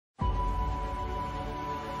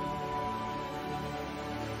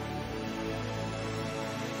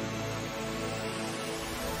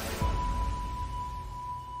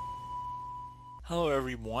Hello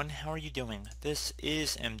everyone, how are you doing? This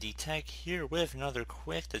is MD Tech here with another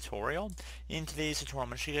quick tutorial. In today's tutorial I'm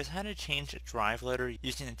going to show you guys how to change a drive letter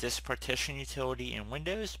using the disk partition utility in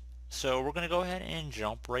Windows. So we're going to go ahead and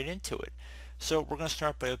jump right into it. So we're going to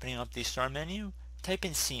start by opening up the start menu, type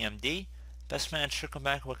in CMD. Best match should come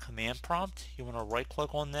back with a command prompt. You want to right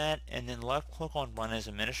click on that and then left click on run as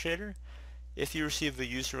administrator. If you receive a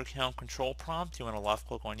user account control prompt, you want to left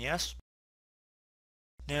click on yes.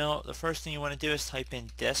 Now, the first thing you want to do is type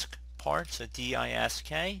in disk part, so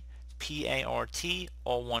D-I-S-K, P-A-R-T,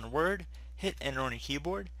 all one word. Hit enter on your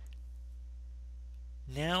keyboard.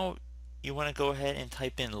 Now, you want to go ahead and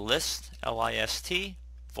type in list, L-I-S-T,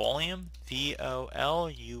 volume, V-O-L-U-M-E.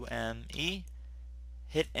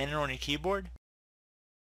 Hit enter on your keyboard.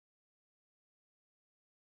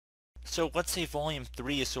 So let's say volume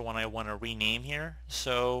 3 is the one I want to rename here.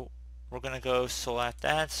 So we're going to go select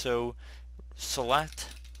that. So select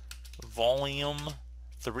volume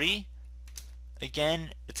 3.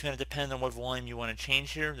 Again, it's going to depend on what volume you want to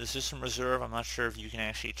change here. The system reserve, I'm not sure if you can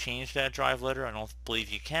actually change that drive letter. I don't believe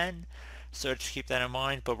you can. So just keep that in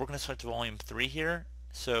mind. But we're going to select volume 3 here.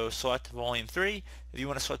 So select volume 3. If you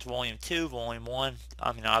want to select volume 2, volume 1,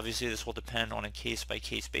 I mean obviously this will depend on a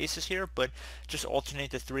case-by-case basis here, but just alternate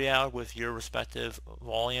the 3 out with your respective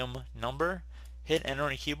volume number. Hit enter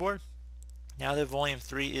on your keyboard. Now that volume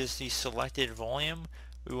 3 is the selected volume,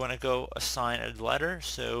 we want to go assign a letter.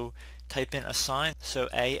 So type in assign, so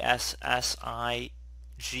A-S-S-I-G-N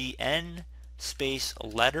space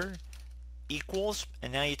letter equals,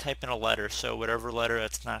 and now you type in a letter. So whatever letter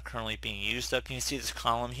that's not currently being used up, you can see this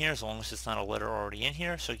column here as long as it's not a letter already in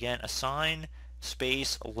here. So again, assign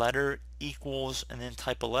space letter equals, and then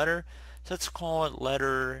type a letter. So let's call it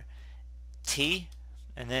letter T,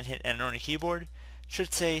 and then hit enter on your keyboard.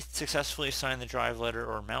 Should say successfully assigned the drive letter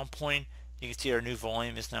or mount point. You can see our new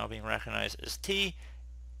volume is now being recognized as T.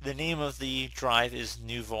 The name of the drive is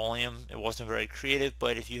new volume. It wasn't very creative,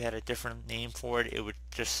 but if you had a different name for it, it would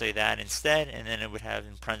just say that instead, and then it would have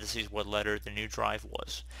in parentheses what letter the new drive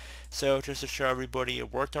was. So just to show everybody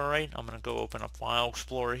it worked alright, I'm going to go open up File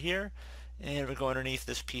Explorer here, and we go underneath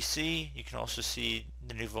this PC. You can also see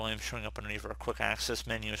the new volume showing up underneath our quick access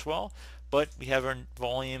menu as well. But we have our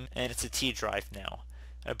volume, and it's a T drive now.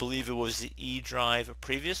 I believe it was the E drive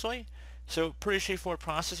previously. So pretty straightforward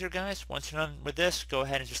process here, guys. Once you're done with this, go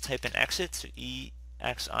ahead and just type in exit, so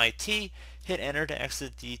E-X-I-T, hit enter to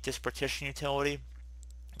exit the disk partition utility,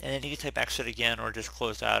 and then you can type exit again or just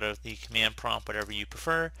close out of the command prompt, whatever you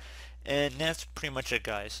prefer. And that's pretty much it,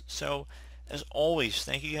 guys. So as always,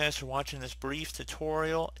 thank you guys for watching this brief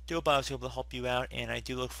tutorial. I do hope I was able to help you out, and I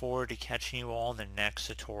do look forward to catching you all in the next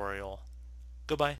tutorial. Goodbye.